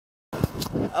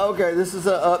Okay, this is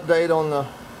an update on the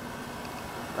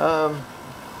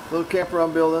little camper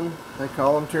I'm building. They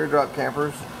call them teardrop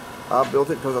campers. I built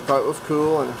it because I thought it was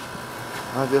cool, and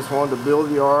I just wanted to build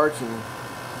the arch and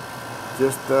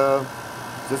just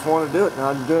wanted to do it. And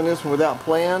I'm doing this one without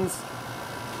plans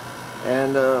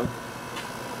and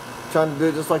trying to do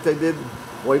it just like they did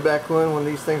way back when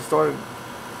these things started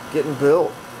getting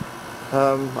built.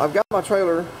 I've got my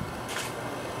trailer.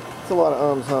 It's a lot of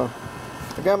ums, huh?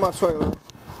 I got my trailer,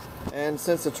 and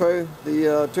since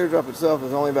the teardrop itself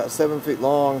is only about 7 feet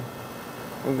long,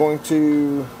 I'm going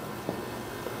to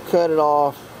cut it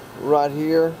off right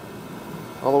here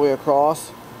all the way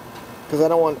across, because I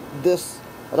don't want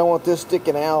this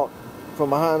sticking out from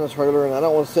behind the trailer, and I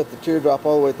don't want to set the teardrop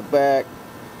all the way at the back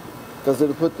because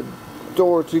it'll put the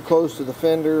door too close to the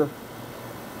fender,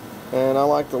 and I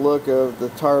like the look of the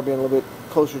tire being a little bit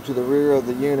closer to the rear of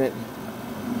the unit.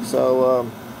 So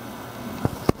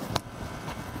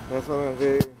that's what I'm going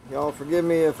to do. Y'all forgive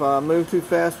me if I moved too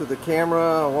fast with the camera.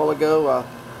 A while ago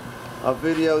I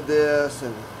videoed this,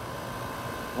 and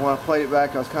when I played it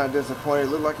back I was kind of disappointed. It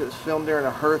looked like it was filmed during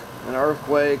an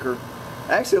earthquake, or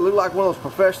actually it looked like one of those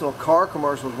professional car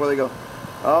commercials where they go,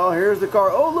 oh, here's the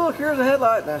car, oh look, here's the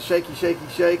headlight, now shaky, shaky,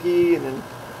 shaky, and then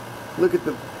look at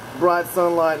the bright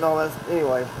sunlight and all that.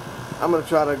 Anyway, I'm going to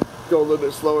try to go a little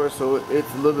bit slower so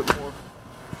it's a little bit more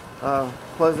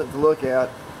pleasant to look at.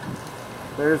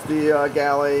 There's the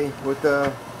galley with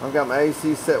I've got my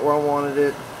AC set where I wanted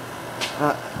it.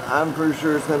 I'm pretty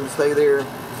sure it's going to stay there.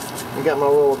 I got my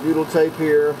little butyl tape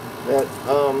here that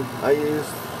I used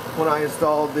when I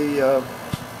installed the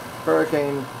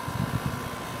hurricane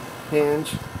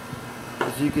hinge.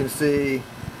 As you can see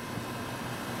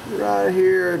right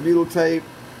here, butyl tape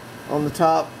on the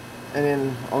top, and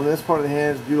then on this part of the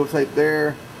hinge, butyl tape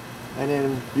there, and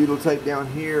then butyl tape down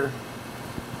here,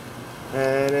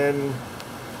 and then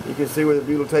you can see where the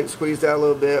butyl tape squeezed out a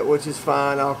little bit, which is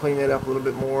fine. I'll clean that up a little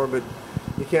bit more, but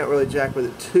you can't really jack with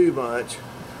it too much.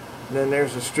 And then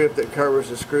there's a strip that covers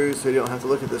the screws so you don't have to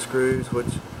look at the screws, which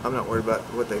I'm not worried about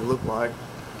what they look like.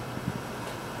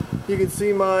 You can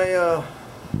see my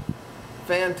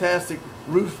fantastic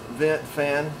roof vent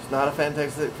fan. It's not a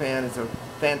fantastic fan, it's a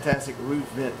fantastic roof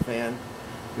vent fan.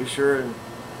 Be sure and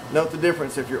note the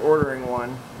difference if you're ordering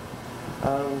one.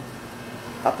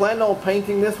 I planned on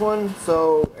painting this one,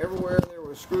 so everywhere there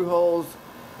were screw holes,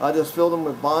 I just filled them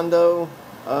with Bondo.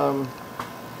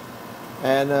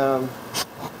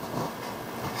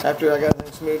 After I got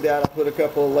things smoothed out, I put a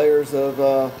couple of layers of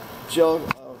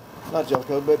not gel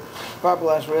coat, but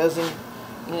fiberglass resin.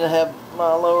 And I have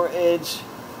my lower edge.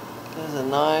 There's a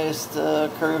nice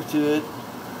curve to it.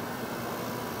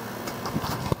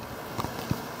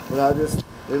 But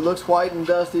it looks white and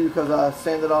dusty because I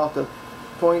sanded off the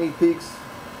pointy peaks,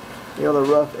 you know,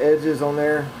 the rough edges on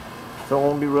there, so it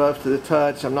won't be rough to the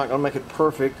touch. I'm not going to make it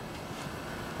perfect.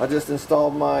 I just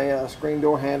installed my screen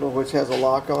door handle, which has a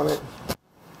lock on it.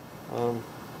 I'm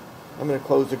going to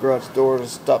close the garage door to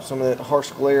stop some of that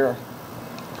harsh glare.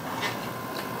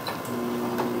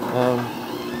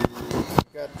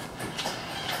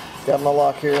 Got my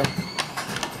lock here.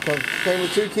 Came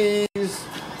with 2 keys.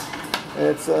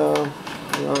 It's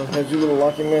you know, it has your little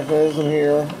locking mechanism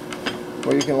here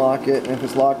where you can lock it, and if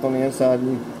it's locked on the inside,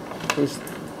 you push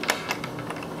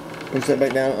that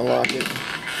back down and unlock it.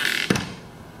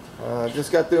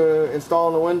 Just got through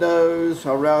installing the windows.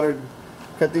 I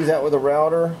cut these out with a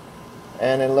router,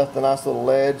 and then left a nice little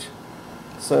ledge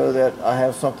so that I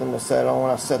have something to set on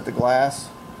when I set the glass.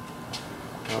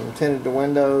 Tinted the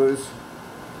windows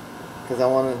because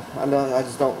I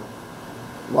just don't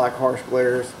like harsh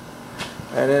glares.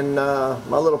 And then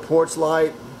my little porch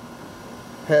light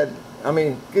had, I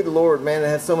mean, good Lord, man, it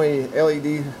had so many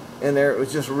LED in there. It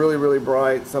was just really, really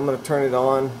bright. So I'm going to turn it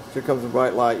on. Here comes the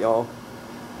bright light, y'all.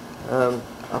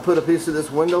 I put a piece of this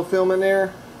window film in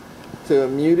there to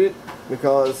mute it,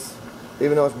 because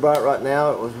even though it's bright right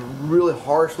now, it was really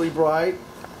harshly bright.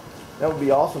 That would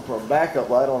be awesome for a backup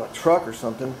light on a truck or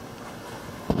something.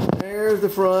 There's the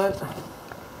front.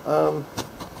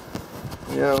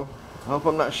 You know, I hope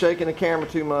I'm not shaking the camera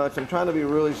too much. I'm trying to be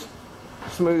really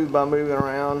smooth by moving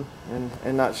around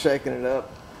and not shaking it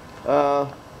up.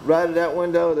 Right at that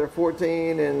window, they're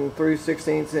 14 and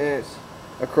 3/16 inch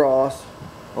across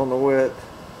on the width.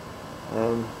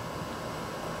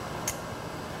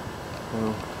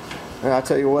 And I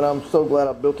tell you what, I'm so glad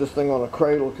I built this thing on a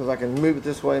cradle, because I can move it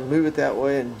this way, move it that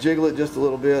way, and jiggle it just a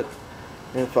little bit.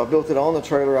 And if I built it on the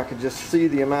trailer, I could just see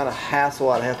the amount of hassle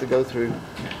I'd have to go through.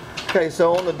 Okay,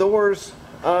 so on the doors,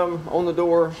 on the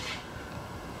door,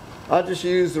 I just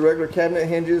use the regular cabinet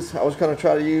hinges. I was going to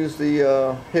try to use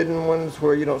the hidden ones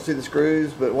where you don't see the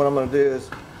screws, but what I'm going to do is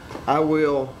I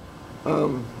will,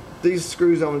 these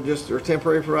screws are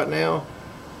temporary for right now.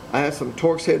 I have some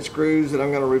Torx head screws that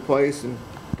I'm going to replace and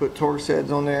put Torx heads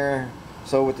on there.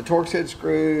 So with the Torx head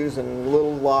screws and a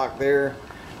little lock there,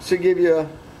 should give you,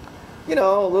 you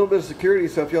know, a little bit of security.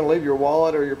 So if you want to leave your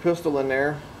wallet or your pistol in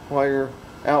there while you're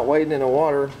out wading in the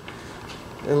water,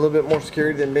 a little bit more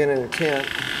security than being in a tent.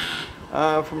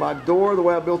 For my door, the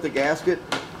way I built the gasket,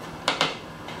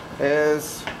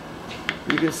 as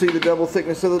you can see the double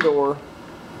thickness of the door.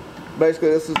 Basically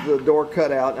this is the door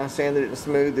cutout, and I sanded it and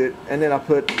smoothed it, and then I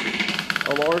put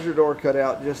a larger door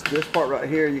cutout, just this part right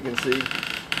here you can see,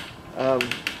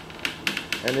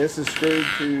 and this is screwed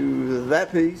to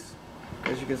that piece,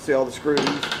 as you can see all the screws,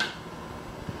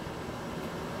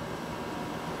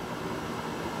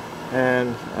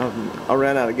 and I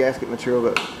ran out of gasket material,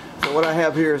 but so what I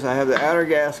have here is I have the outer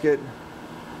gasket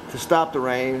to stop the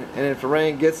rain, and if the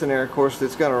rain gets in there, of course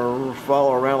it's going to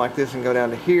follow around like this and go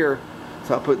down to here.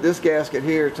 So I put this gasket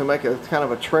here to make a kind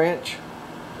of a trench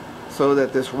so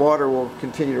that this water will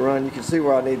continue to run. You can see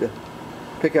where I need to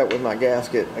pick up with my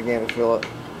gasket again and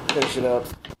finish it up.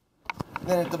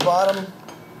 Then at the bottom,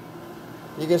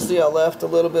 you can see I left a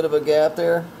little bit of a gap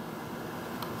there.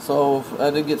 So if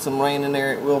I do get some rain in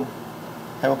there, it will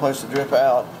have a place to drip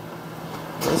out.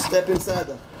 Let's step inside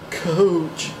the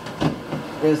coach,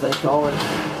 as they call it.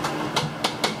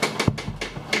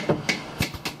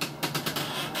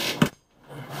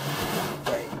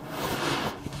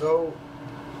 So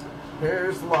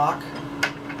here's the lock.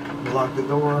 Lock the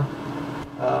door.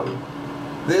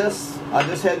 I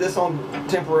just had this on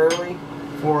temporarily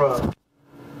for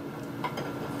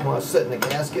when I was setting the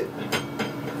gasket.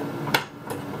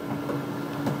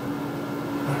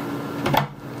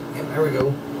 And there we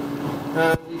go.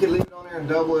 You can leave it on there and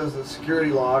double as a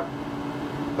security lock,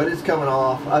 but it's coming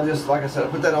off. Like I said, I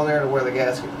put that on there to wear the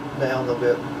gasket down a little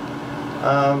bit. You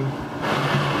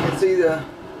can see the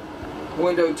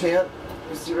window tent.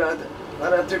 You see right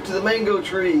out there to the mango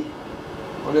tree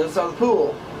on the other side of the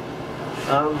pool.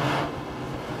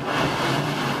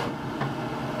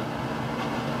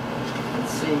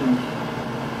 Let's see.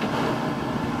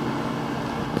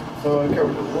 So I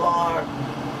covered the lock.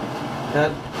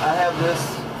 And I have this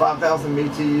 5,000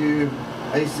 BTU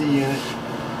AC unit.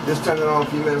 Just turned it on a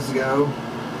few minutes ago.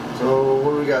 So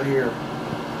what do we got here?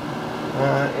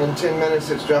 In 10 minutes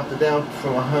it's dropped it down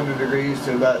from 100 degrees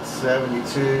to about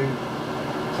 72.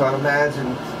 So I'd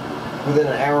imagine within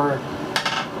an hour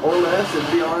or less it'd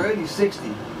be already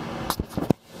 60.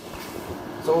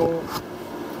 So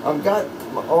I've got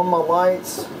on my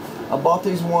lights, I bought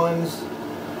these ones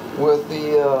with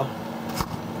a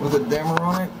dimmer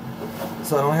on it,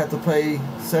 so I don't have to pay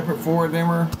separate for a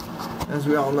dimmer. As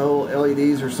we all know,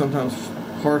 LEDs are sometimes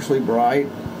harshly bright.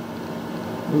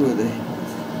 Ooh, the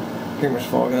camera's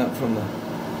fogging up from the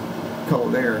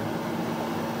cold air.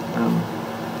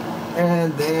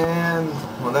 And then,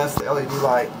 well, that's the LED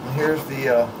light. Here's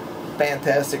the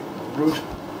fantastic roof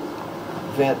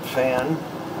vent fan.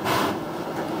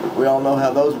 We all know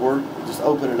how those work. Just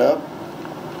open it up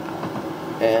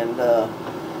and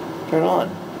turn on.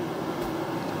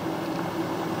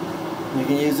 You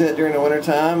can use it during the winter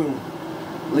time,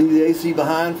 leave the AC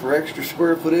behind for extra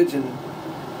square footage, and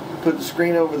put the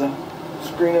screen over the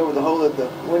hole that the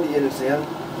window unit's in.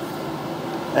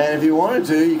 And if you wanted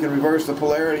to, you can reverse the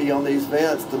polarity on these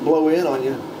vents to blow in on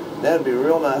you. That'd be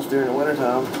real nice during the winter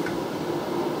time.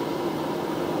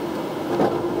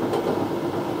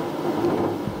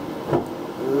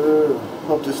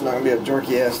 Hope this is not going to be a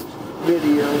jerky ass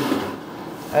video.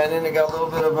 And then they got a little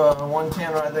bit of a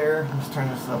 110 right there. Let's turn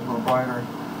this up a little brighter.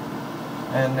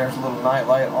 And there's a little night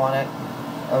light on it.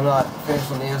 I'm not finished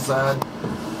on the inside.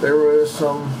 There was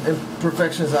some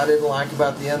imperfections I didn't like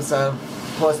about the inside,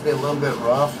 plus being a little bit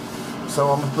rough. So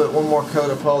I'm going to put one more coat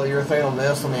of polyurethane on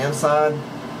this on the inside.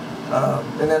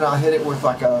 And then I'll hit it with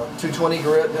like a 220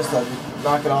 grit just to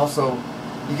knock it off. So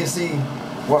you can see,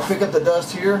 well, I pick up the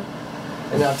dust here,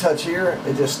 and I touch here,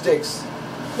 it just sticks.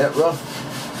 That rough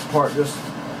part just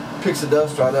picks the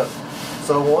dust right up.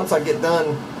 So once I get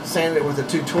done sanding it with a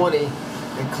 220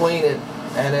 and clean it,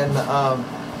 and then I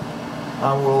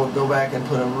will go back and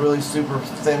put a really super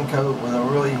thin coat with a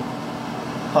really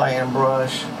high-end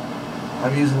brush.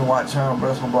 I'm using the White China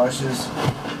bristle brushes.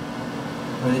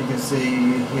 And you can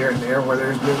see here and there where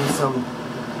there's been some,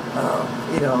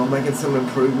 you know, making some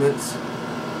improvements.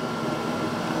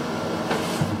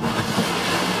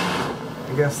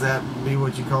 I guess that would be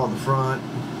what you call the front.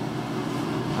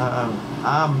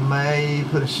 I may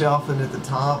put a shelf in at the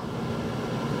top.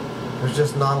 There's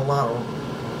just not a lot of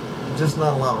just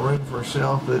not a lot of room for a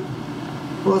shelf. But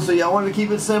we'll see. I wanted to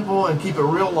keep it simple and keep it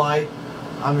real light.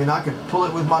 I mean, I could pull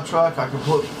it with my truck. I could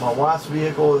put my wife's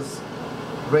vehicle is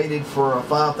rated for a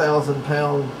 5,000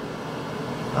 pound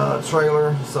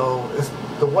trailer, so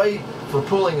the weight for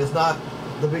pulling is not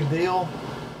the big deal.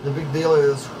 The big deal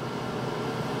is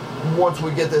once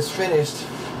we get this finished,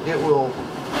 it will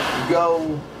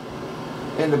go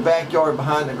in the backyard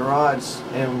behind the garage,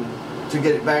 and to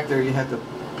get it back there you have to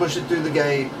push it through the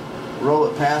gate, roll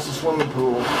it past the swimming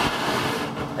pool,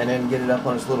 and then get it up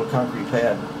on this little concrete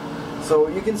pad. So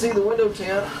you can see the window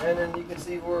tint, and then you can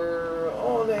see where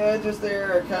on the edges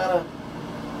there kind of,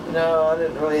 you know, I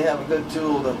didn't really have a good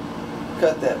tool to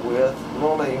cut that with.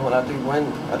 Normally when I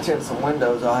tint some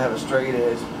windows, I'll have a straight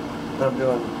edge, but I'm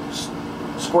doing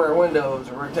square windows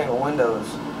or rectangle windows.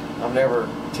 I've never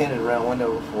tinted around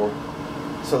window before.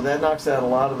 So that knocks out a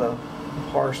lot of the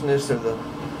harshness of the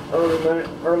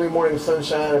early morning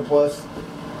sunshine, and plus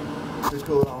to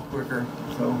cool it off quicker.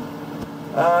 So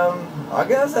I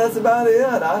guess that's about it.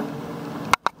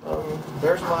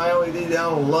 There's my LED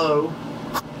down on low.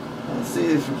 Let's see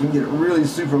if we can get it really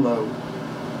super low.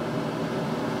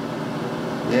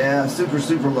 Yeah, super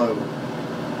low.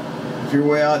 If you're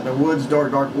way out in the woods,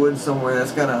 dark woods somewhere,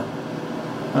 that's gonna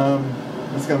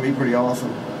be pretty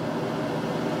awesome.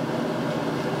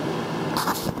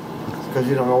 Because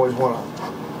you don't always want to,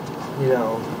 you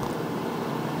know,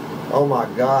 oh my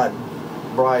God,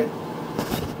 bright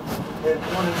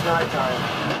when it's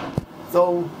nighttime.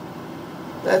 So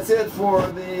that's it for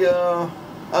the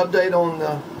update on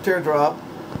the Teardrop.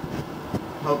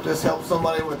 Hope this helps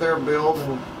somebody with their build.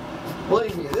 And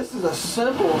believe me, this is a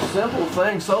simple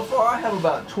thing. So far I have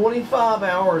about 25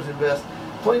 hours invested,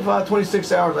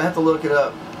 26 hours. I have to look it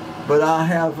up, but I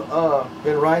have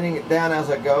been writing it down as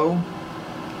I go.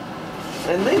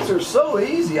 And these are so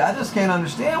easy. I just can't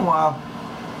understand why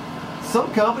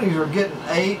some companies are getting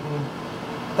 $8,000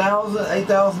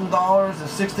 and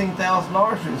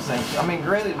 $16,000 for these things. I mean,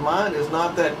 granted, mine is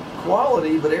not that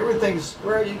quality, but everything's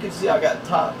square. You can see I got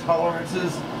top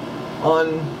tolerances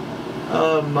on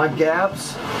my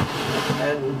gaps,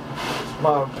 and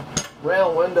my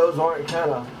round windows aren't kind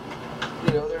of,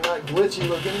 you know, they're not glitchy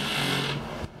looking.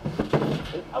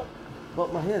 Oh,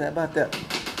 bumped my head. How about that?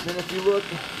 Then if you look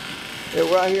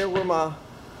right here where my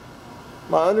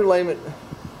underlayment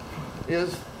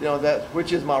is, you know, that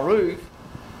which is my roof,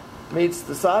 meets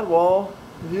the sidewall.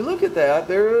 If you look at that,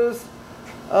 there is,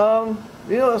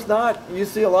 you know, it's not, you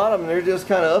see a lot of them, they're just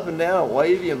kind of up and down,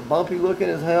 wavy and bumpy looking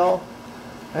as hell.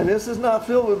 And this is not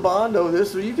filled with Bondo.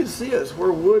 This, you can see it's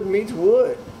where wood meets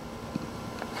wood.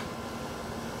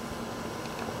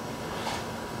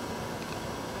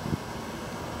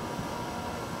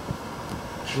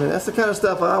 I mean, that's the kind of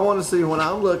stuff I want to see when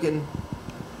I'm looking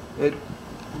at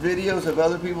videos of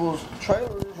other people's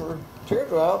trailers or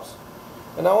teardrops.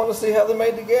 And I want to see how they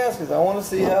made the gaskets. I want to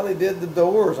see how they did the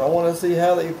doors. I want to see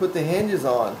how they put the hinges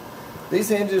on. These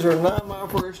hinges are not my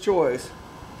first choice,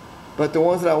 but the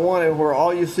ones that I wanted, where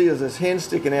all you see is this hinge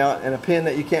sticking out and a pin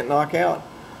that you can't knock out,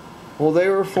 well, they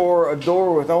were for a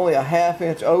door with only a 1/2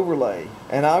 inch overlay,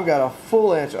 and I've got a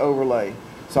full inch overlay,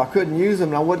 so I couldn't use them,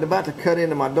 and I wasn't about to cut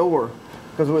into my door,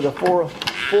 because with a full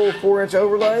 4 inch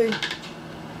overlay,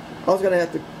 I was going to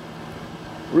have to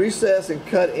recess and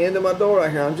cut into my door right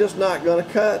here. I'm just not going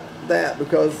to cut that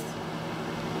because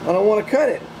I don't want to cut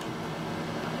it.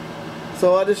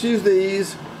 So I just use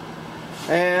these,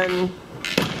 and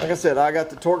like I said, I got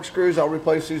the Torx screws. I'll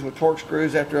replace these with Torx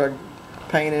screws after I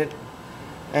paint it.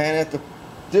 And at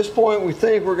this point, we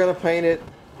think we're going to paint it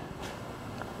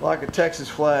like a Texas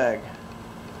flag.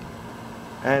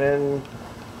 And then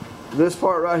this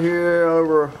part right here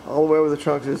over all the way over the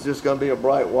trunks is just going to be a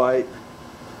bright white.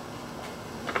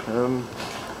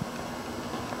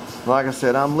 Like I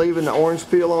said, I'm leaving the orange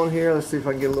peel on here. Let's see if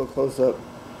I can get a little close up.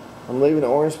 I'm leaving the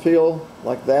orange peel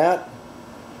like that.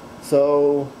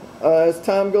 So as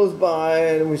time goes by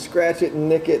and we scratch it and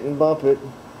nick it and bump it,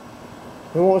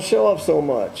 it won't show up so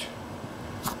much.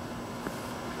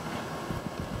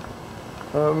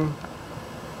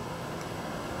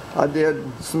 I did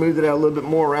smooth it out a little bit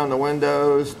more around the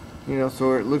windows, you know,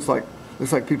 so it looks like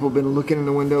people have been looking in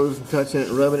the windows and touching it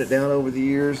and rubbing it down over the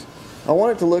years. I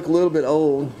want it to look a little bit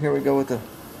old. Here we go with the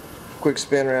quick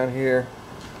spin around here.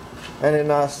 And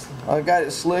then I got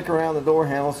it slick around the door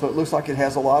handle so it looks like it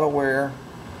has a lot of wear.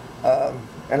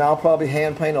 And I'll probably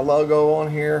hand paint a logo on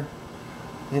here,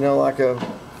 you know, like a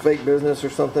fake business or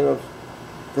something of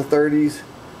the 30s.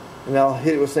 And I'll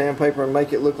hit it with sandpaper and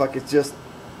make it look like it's just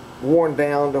worn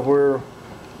down to where,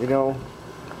 you know,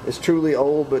 it's truly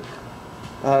old. But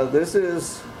this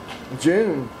is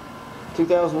June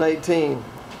 2018.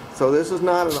 So this is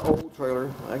not an old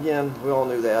trailer. Again, we all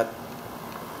knew that.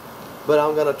 But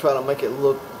I'm going to try to make it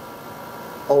look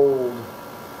old.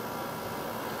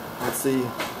 Let's see.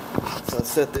 So I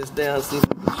set this down, see if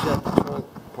we can shut the trunk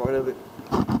part of it.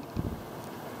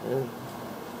 And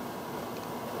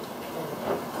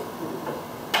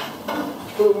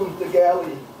boom, the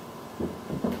galley.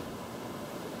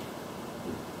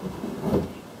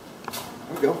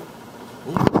 There we go.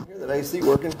 You can hear that AC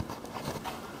working.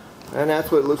 And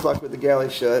that's what it looks like with the galley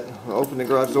shut. I'll open the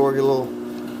garage door, get a little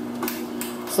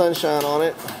sunshine on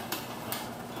it.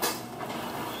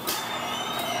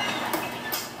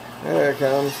 There it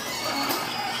comes.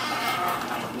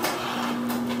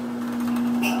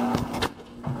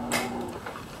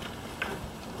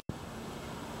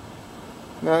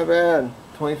 Not bad.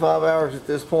 25 hours at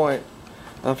this point.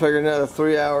 I'm figuring another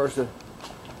 3 hours to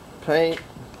paint,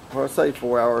 or I'd say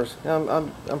 4 hours.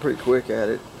 I'm pretty quick at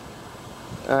it.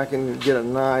 I can get a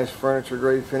nice furniture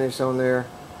grade finish on there.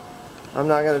 I'm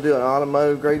not going to do an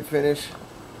automotive grade finish.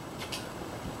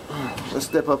 Let's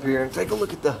step up here and take a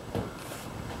look at the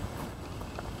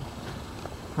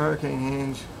hurricane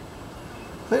hinge.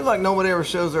 Seems like nobody ever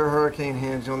shows their hurricane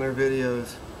hinge on their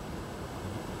videos.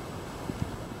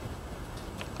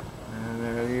 And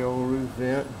there the old roof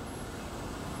vent.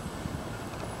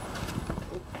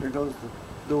 There goes the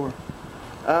door.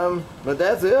 But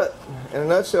that's it in a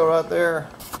nutshell right there.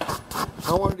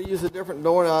 I wanted to use a different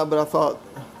doorknob, but I thought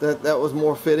that was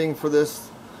more fitting for this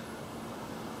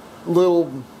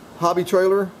little hobby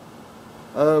trailer.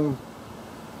 I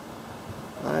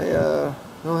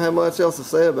don't have much else to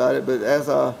say about it, but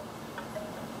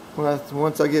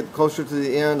once I get closer to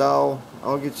the end, I'll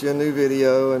get you a new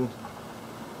video. And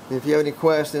if you have any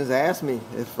questions, ask me.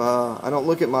 If I don't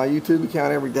look at my YouTube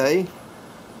account every day,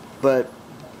 but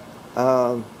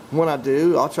when I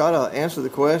do, I'll try to answer the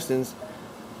questions,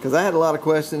 because I had a lot of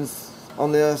questions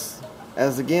on this,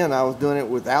 as again I was doing it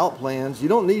without plans. You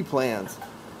don't need plans.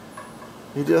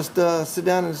 You just sit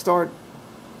down and start.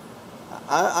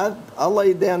 I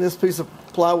laid down this piece of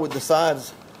plywood with the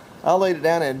sides. I laid it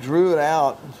down and drew it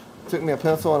out. It took me a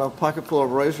pencil and a pocket full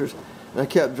of erasers, and I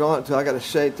kept drawing it till I got a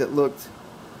shape that looked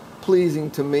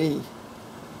pleasing to me.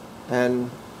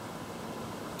 And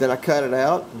then I cut it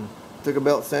out and took a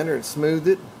belt sander and smoothed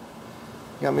it.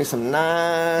 Got me some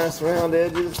nice round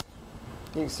edges.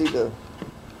 You can see the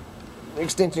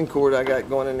extension cord I got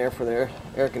going in there for the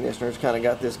air conditioners. Kind of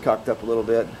got this cocked up a little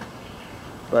bit,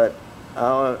 but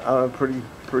I'm pretty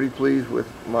pleased with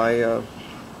my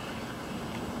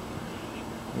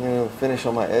finish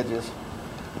on my edges.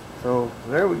 So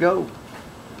there we go.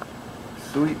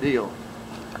 Sweet deal.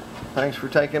 Thanks for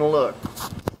taking a look.